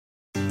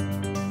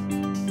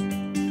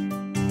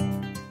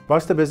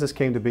Bust a Business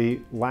came to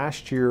be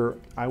last year.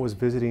 I was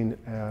visiting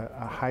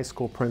a high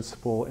school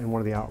principal in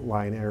one of the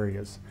outlying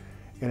areas.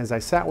 And as I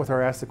sat with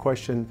her, I asked the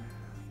question,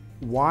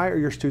 why are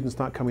your students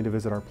not coming to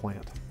visit our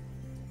plant?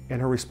 And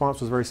her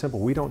response was very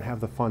simple: we don't have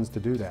the funds to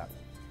do that.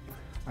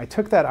 I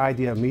took that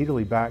idea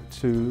immediately back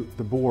to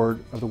the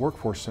board of the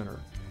Workforce Center.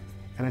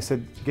 And I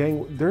said,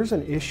 gang, there's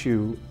an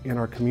issue in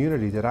our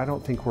community that I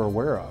don't think we're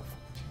aware of,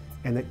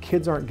 and that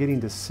kids aren't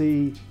getting to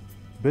see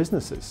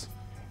businesses.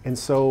 And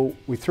so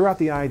we threw out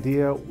the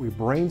idea, we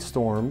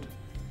brainstormed,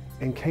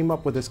 and came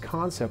up with this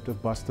concept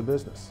of Bust a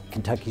Business.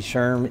 Kentucky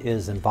SHRM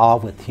is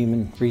involved with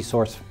human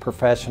resource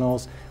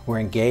professionals. We're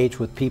engaged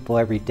with people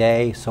every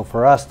day. So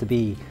for us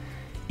to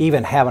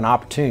even have an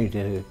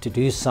opportunity to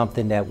do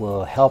something that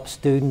will help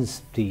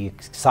students be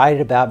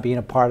excited about being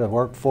a part of the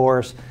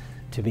workforce,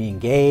 to be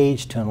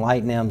engaged, to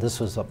enlighten them, this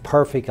was a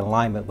perfect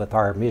alignment with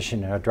our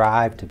mission and our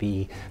drive to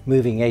be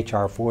moving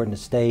HR forward in the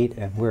state,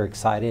 and we're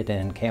excited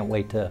and can't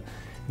wait to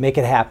make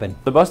it happen.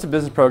 The Bust a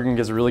Business program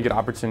gives a really good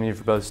opportunity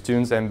for both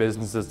students and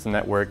businesses to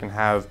network and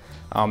have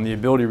the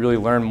ability to really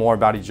learn more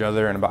about each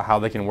other and about how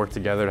they can work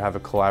together to have a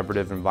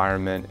collaborative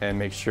environment and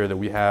make sure that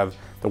we have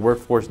the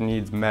workforce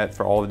needs met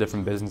for all the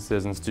different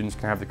businesses and students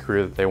can have the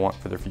career that they want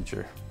for their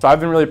future. So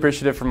I've been really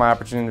appreciative for my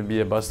opportunity to be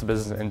a Bust a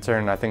Business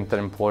intern, and I think that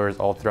employers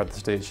all throughout the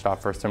state should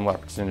offer similar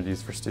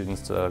opportunities for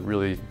students to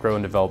really grow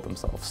and develop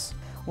themselves.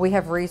 We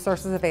have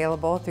resources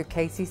available through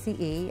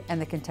KCCE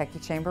and the Kentucky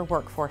Chamber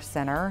Workforce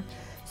Center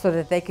so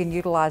that they can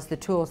utilize the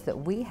tools that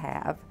we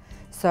have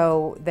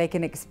so they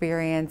can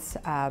experience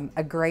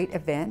a great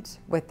event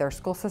with their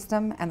school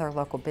system and their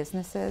local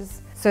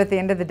businesses. So at the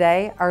end of the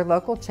day, our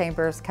local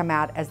chambers come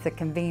out as the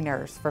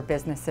conveners for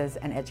businesses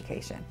and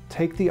education.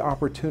 Take the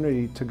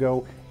opportunity to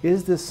go,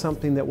 is this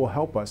something that will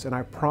help us? And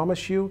I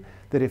promise you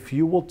that if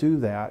you will do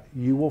that,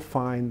 you will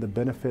find the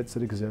benefits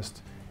that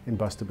exist in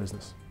Bust a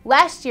Business.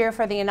 Last year,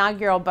 for the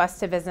inaugural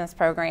Bust a Business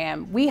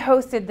program, we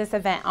hosted this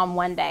event on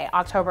Monday,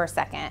 October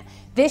 2nd.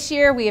 This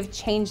year, we have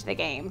changed the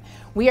game.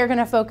 We are going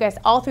to focus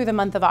all through the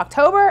month of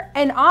October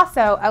and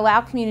also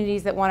allow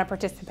communities that want to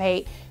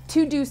participate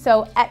to do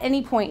so at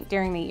any point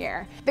during the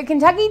year. The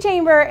Kentucky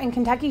Chamber and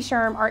Kentucky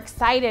SHRM are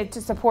excited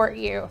to support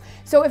you.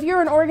 So if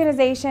you're an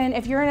organization,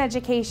 if you're in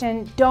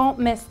education, don't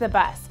miss the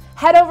bus.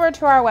 Head over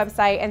to our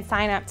website and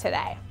sign up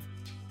today.